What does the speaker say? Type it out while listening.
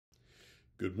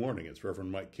Good morning. It's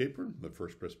Reverend Mike Capron, the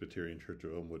First Presbyterian Church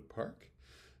of Elmwood Park.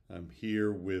 I'm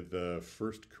here with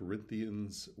 1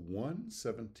 Corinthians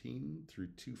 1:17 through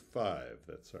 2:5.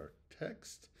 That's our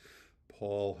text.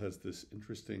 Paul has this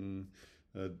interesting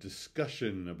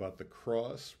discussion about the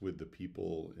cross with the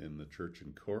people in the church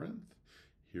in Corinth.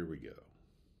 Here we go.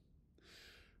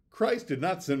 Christ did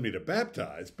not send me to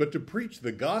baptize, but to preach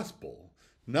the gospel,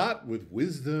 not with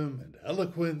wisdom and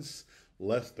eloquence,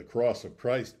 lest the cross of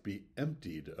Christ be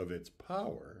emptied of its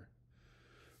power.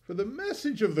 For the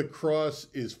message of the cross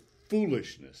is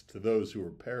foolishness to those who are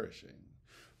perishing,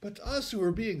 but to us who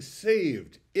are being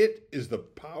saved, it is the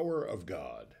power of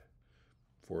God.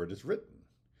 For it is written,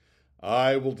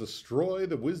 I will destroy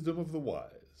the wisdom of the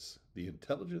wise, the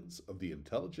intelligence of the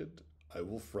intelligent I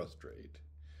will frustrate.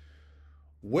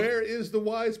 Where is the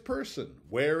wise person?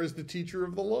 Where is the teacher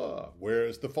of the law? Where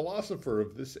is the philosopher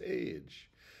of this age?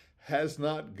 Has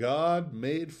not God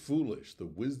made foolish the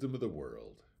wisdom of the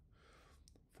world?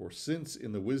 For since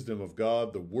in the wisdom of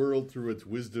God, the world through its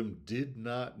wisdom did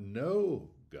not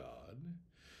know God,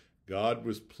 God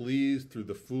was pleased through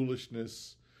the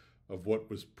foolishness of what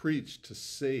was preached to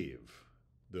save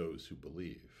those who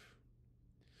believe.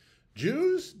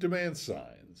 Jews demand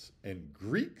signs, and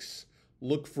Greeks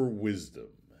look for wisdom.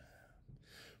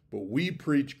 But we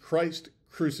preach Christ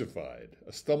crucified,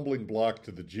 a stumbling block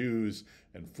to the Jews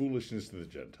and foolishness to the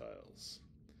Gentiles.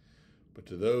 But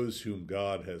to those whom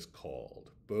God has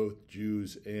called, both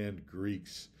Jews and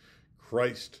Greeks,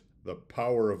 Christ, the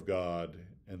power of God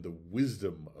and the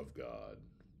wisdom of God.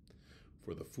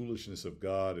 For the foolishness of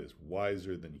God is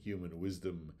wiser than human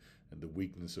wisdom, and the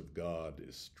weakness of God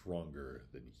is stronger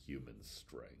than human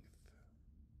strength.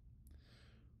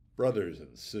 Brothers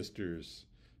and sisters,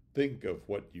 think of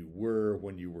what you were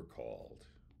when you were called.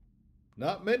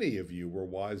 Not many of you were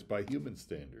wise by human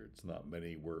standards. Not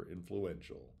many were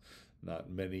influential.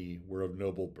 Not many were of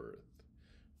noble birth.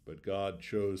 But God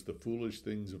chose the foolish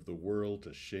things of the world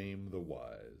to shame the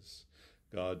wise.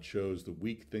 God chose the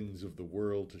weak things of the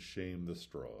world to shame the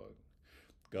strong.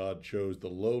 God chose the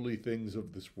lowly things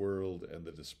of this world and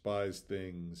the despised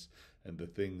things and the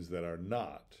things that are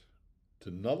not,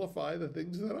 to nullify the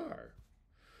things that are,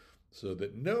 so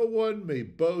that no one may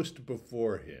boast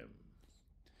before him.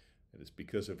 It is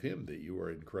because of him that you are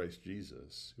in Christ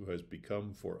Jesus, who has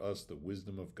become for us the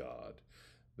wisdom of God,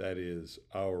 that is,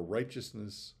 our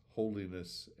righteousness,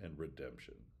 holiness, and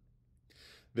redemption.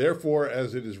 Therefore,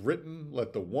 as it is written,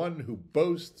 let the one who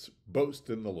boasts, boast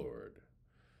in the Lord.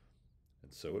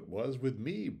 And so it was with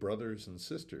me, brothers and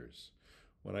sisters.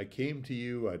 When I came to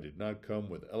you, I did not come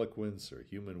with eloquence or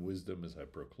human wisdom as I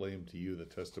proclaimed to you the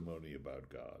testimony about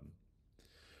God.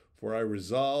 For I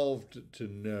resolved to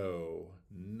know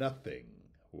nothing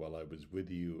while I was with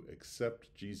you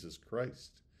except Jesus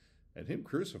Christ and him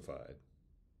crucified.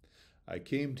 I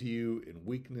came to you in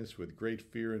weakness with great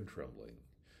fear and trembling.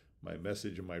 My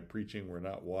message and my preaching were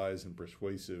not wise and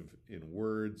persuasive in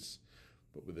words,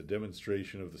 but with a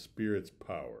demonstration of the Spirit's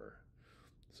power,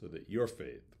 so that your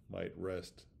faith might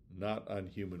rest not on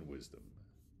human wisdom,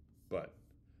 but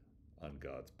on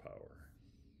God's power.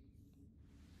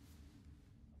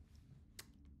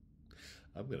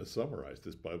 I'm going to summarize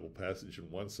this Bible passage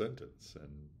in one sentence,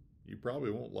 and you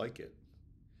probably won't like it.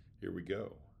 Here we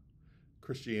go.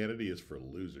 Christianity is for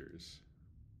losers.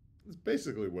 It's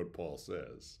basically what Paul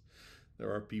says.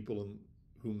 There are people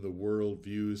whom the world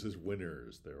views as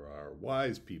winners. There are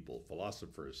wise people,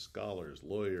 philosophers, scholars,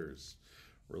 lawyers,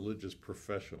 religious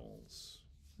professionals.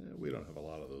 We don't have a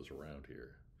lot of those around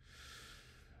here.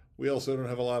 We also don't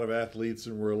have a lot of athletes,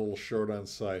 and we're a little short on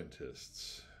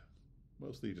scientists.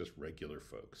 Mostly just regular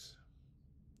folks.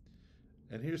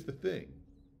 And here's the thing.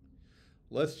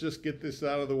 Let's just get this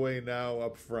out of the way now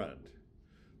up front.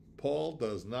 Paul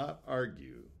does not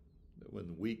argue that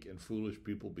when weak and foolish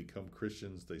people become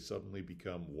Christians, they suddenly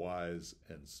become wise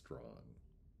and strong.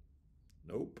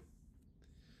 Nope.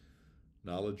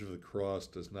 Knowledge of the cross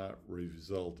does not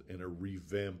result in a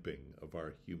revamping of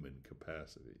our human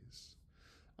capacities.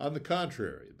 On the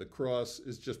contrary, the cross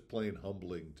is just plain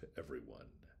humbling to everyone.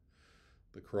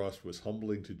 The cross was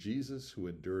humbling to Jesus, who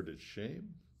endured its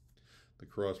shame. The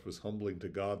cross was humbling to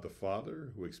God the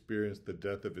Father, who experienced the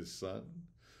death of his Son.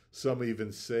 Some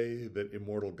even say that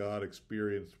immortal God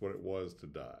experienced what it was to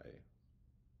die.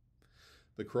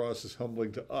 The cross is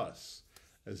humbling to us,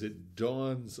 as it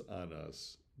dawns on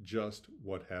us just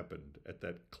what happened at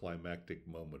that climactic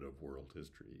moment of world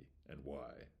history and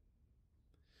why.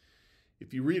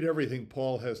 If you read everything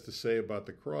Paul has to say about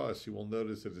the cross, you will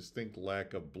notice a distinct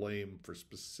lack of blame for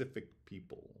specific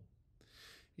people.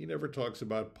 He never talks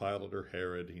about Pilate or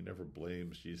Herod. He never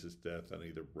blames Jesus' death on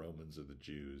either Romans or the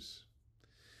Jews.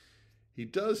 He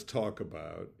does talk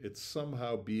about it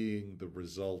somehow being the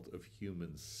result of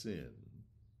human sin,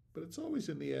 but it's always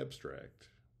in the abstract.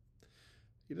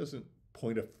 He doesn't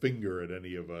point a finger at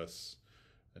any of us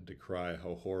and decry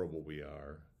how horrible we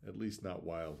are, at least not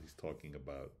while he's talking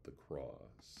about the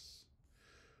cross.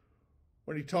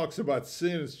 When he talks about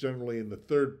sin, it's generally in the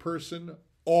third person.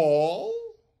 All,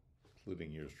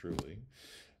 including yours truly,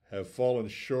 have fallen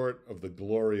short of the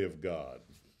glory of God.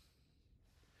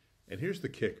 And here's the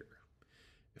kicker.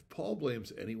 If Paul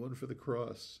blames anyone for the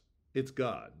cross, it's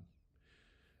God.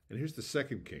 And here's the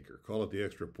second kicker, call it the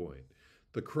extra point.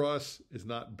 The cross is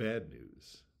not bad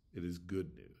news, it is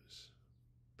good news.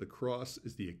 The cross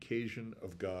is the occasion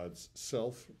of God's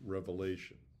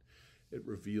self-revelation. It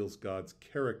reveals God's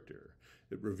character.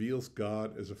 It reveals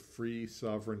God as a free,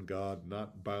 sovereign God,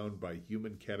 not bound by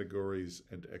human categories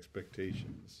and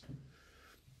expectations.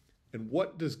 And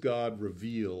what does God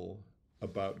reveal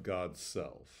about God's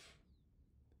self?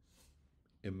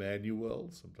 Emmanuel,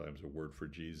 sometimes a word for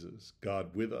Jesus,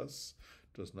 God with us,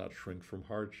 does not shrink from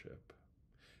hardship.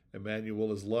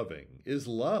 Emmanuel is loving, is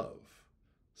love,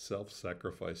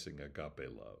 self-sacrificing agape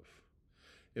love.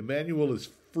 Emmanuel is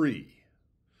free.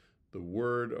 The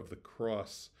word of the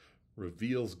cross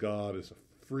reveals God as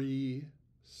a free,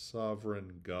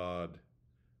 sovereign God,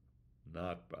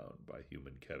 not bound by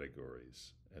human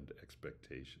categories and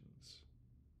expectations.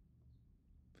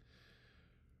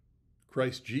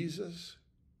 Christ Jesus,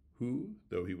 who,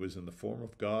 though he was in the form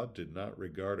of God, did not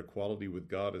regard equality with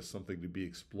God as something to be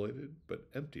exploited, but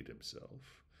emptied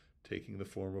himself, taking the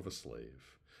form of a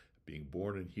slave, being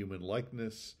born in human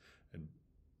likeness, and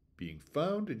being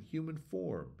found in human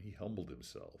form, he humbled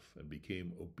himself and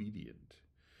became obedient,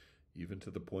 even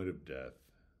to the point of death,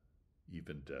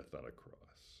 even death on a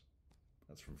cross.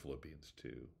 That's from Philippians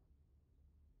 2.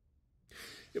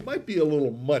 It might be a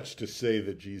little much to say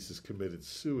that Jesus committed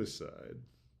suicide.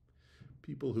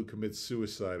 People who commit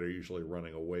suicide are usually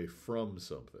running away from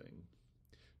something.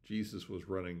 Jesus was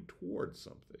running toward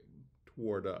something,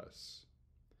 toward us.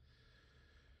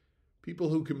 People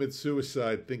who commit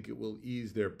suicide think it will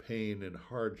ease their pain and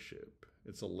hardship.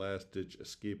 It's a last-ditch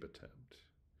escape attempt.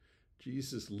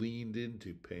 Jesus leaned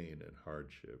into pain and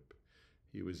hardship.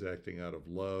 He was acting out of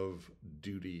love,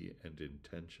 duty, and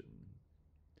intention.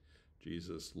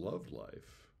 Jesus loved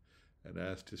life and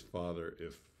asked his Father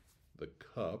if the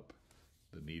cup,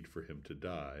 the need for him to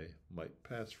die, might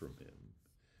pass from him.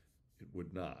 It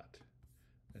would not,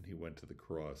 and he went to the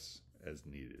cross as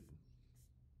needed.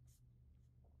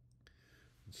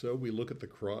 And so we look at the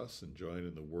cross and join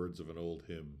in the words of an old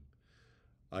hymn,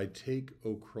 I take,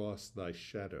 O cross, thy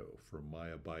shadow for my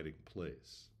abiding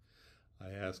place. I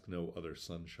ask no other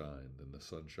sunshine than the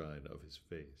sunshine of his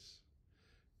face.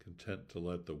 Content to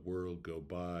let the world go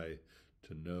by,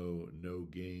 to know no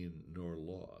gain nor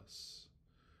loss.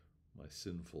 My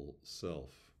sinful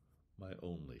self, my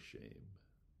only shame.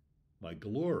 My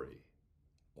glory,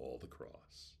 all the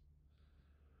cross.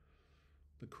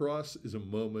 The cross is a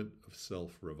moment of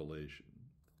self-revelation,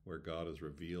 where God is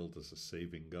revealed as a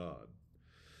saving God.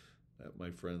 That, my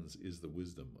friends, is the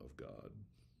wisdom of God.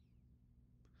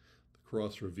 The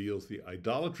cross reveals the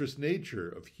idolatrous nature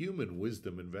of human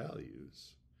wisdom and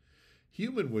values.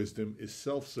 Human wisdom is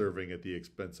self-serving at the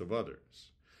expense of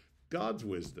others. God's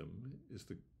wisdom is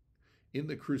in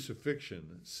the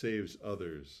crucifixion saves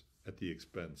others at the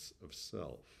expense of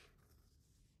self.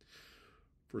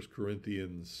 1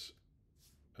 Corinthians,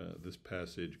 this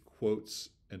passage quotes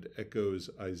and echoes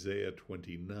Isaiah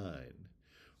 29,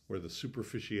 where the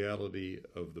superficiality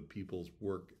of the people's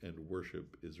work and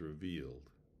worship is revealed.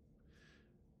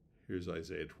 Here's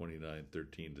Isaiah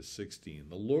 29:13-16.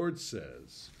 The Lord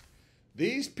says,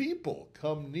 these people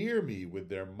come near me with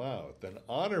their mouth and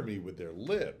honor me with their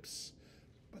lips,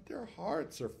 but their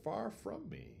hearts are far from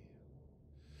me.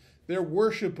 Their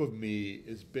worship of me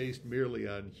is based merely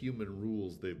on human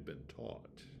rules they've been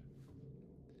taught.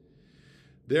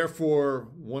 Therefore,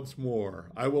 once more,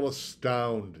 I will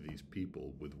astound these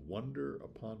people with wonder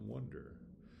upon wonder.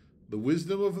 The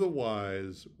wisdom of the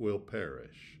wise will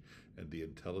perish, and the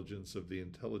intelligence of the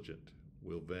intelligent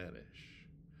will vanish.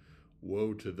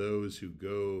 Woe to those who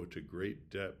go to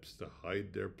great depths to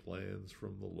hide their plans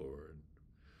from the Lord,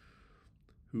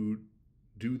 who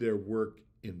do their work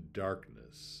in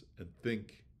darkness and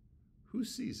think, who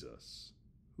sees us?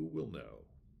 Who will know?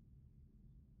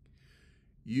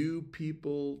 You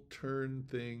people turn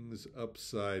things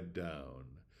upside down,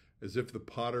 as if the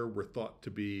potter were thought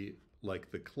to be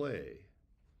like the clay.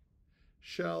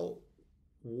 Shall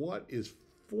what is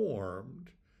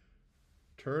formed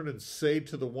turn and say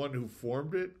to the one who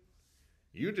formed it,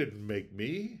 you didn't make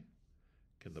me?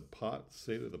 Can the pot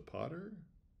say to the potter,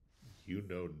 You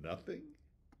know nothing?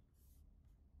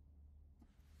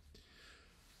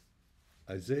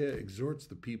 Isaiah exhorts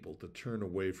the people to turn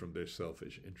away from their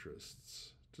selfish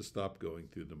interests, to stop going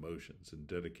through the motions and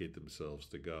dedicate themselves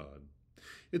to God.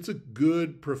 It's a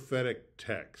good prophetic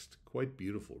text, quite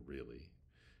beautiful, really.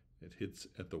 It hits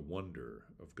at the wonder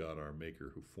of God our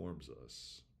Maker who forms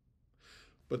us.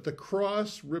 But the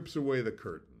cross rips away the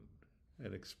curtain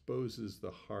and exposes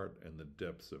the heart and the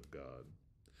depths of God.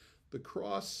 The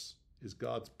cross is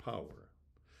God's power,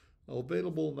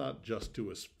 available not just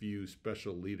to a few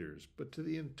special leaders, but to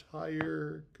the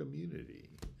entire community.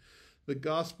 The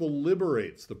gospel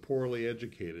liberates the poorly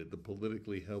educated, the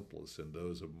politically helpless, and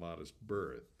those of modest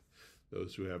birth,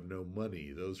 those who have no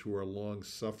money, those who are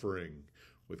long-suffering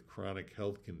with chronic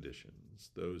health conditions,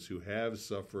 those who have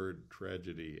suffered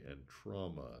tragedy and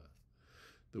trauma.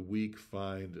 The weak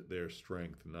find their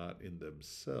strength not in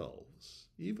themselves,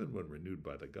 even when renewed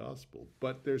by the gospel,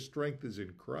 but their strength is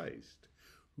in Christ,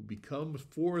 who becomes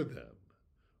for them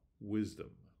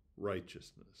wisdom,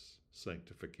 righteousness,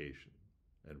 sanctification,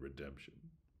 and redemption.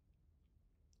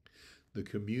 The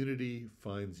community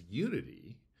finds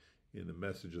unity in the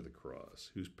message of the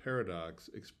cross, whose paradox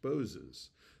exposes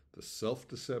the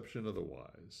self-deception of the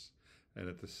wise, and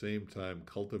at the same time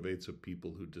cultivates a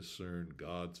people who discern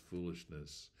God's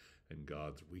foolishness and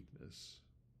God's weakness.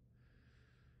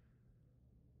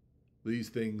 These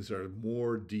things are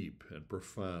more deep and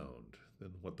profound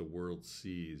than what the world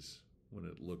sees when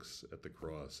it looks at the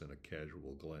cross in a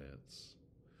casual glance.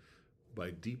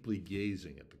 By deeply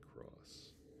gazing at the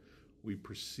cross, we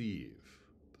perceive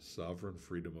the sovereign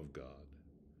freedom of God,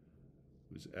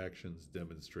 whose actions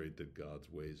demonstrate that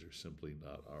God's ways are simply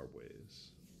not our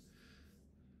ways.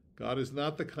 God is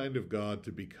not the kind of God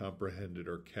to be comprehended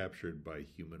or captured by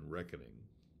human reckoning.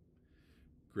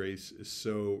 Grace is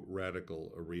so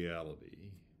radical a reality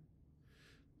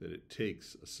that it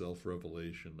takes a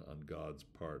self-revelation on God's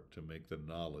part to make the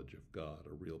knowledge of God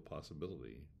a real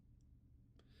possibility.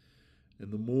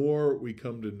 And the more we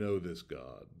come to know this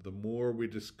God, the more we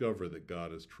discover that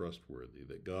God is trustworthy,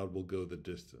 that God will go the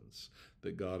distance,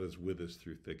 that God is with us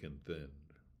through thick and thin.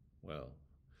 Well,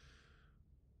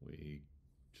 we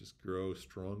just grow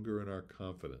stronger in our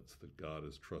confidence that God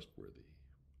is trustworthy.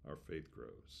 Our faith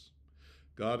grows.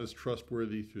 God is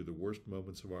trustworthy through the worst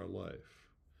moments of our life,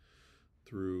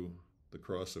 through the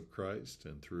cross of Christ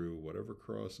and through whatever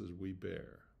crosses we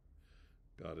bear.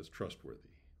 God is trustworthy,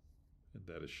 and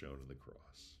that is shown in the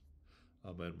cross.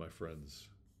 Amen, my friends.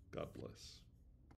 God bless.